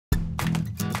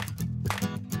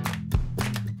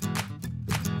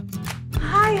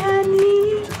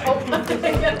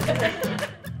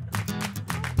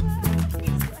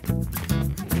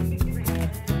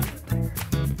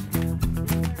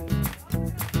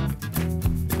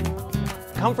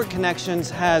Comfort Connections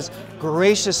has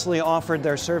graciously offered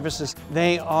their services.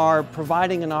 They are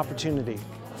providing an opportunity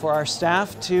for our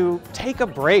staff to take a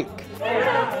break.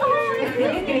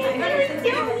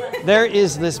 There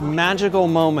is this magical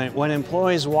moment when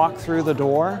employees walk through the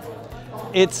door.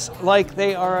 It's like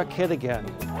they are a kid again.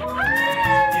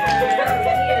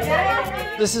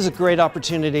 This is a great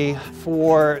opportunity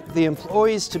for the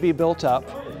employees to be built up.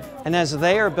 And as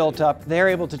they are built up, they're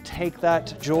able to take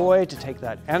that joy, to take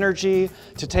that energy,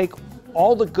 to take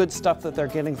all the good stuff that they're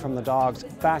getting from the dogs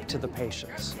back to the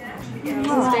patients.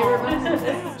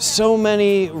 So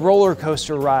many roller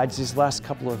coaster rides these last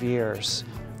couple of years,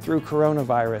 through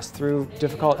coronavirus, through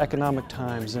difficult economic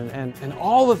times, and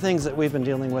all the things that we've been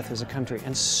dealing with as a country,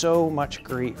 and so much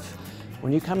grief.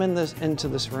 When you come into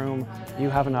this room, you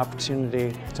have an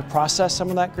opportunity to process some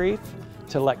of that grief,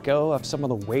 to let go of some of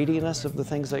the weightiness of the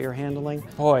things that you're handling.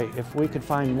 Boy, if we could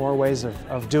find more ways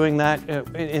of doing that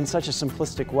in such a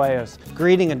simplistic way as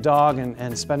greeting a dog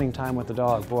and spending time with the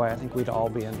dog, boy, I think we'd all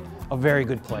be in a very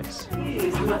good place.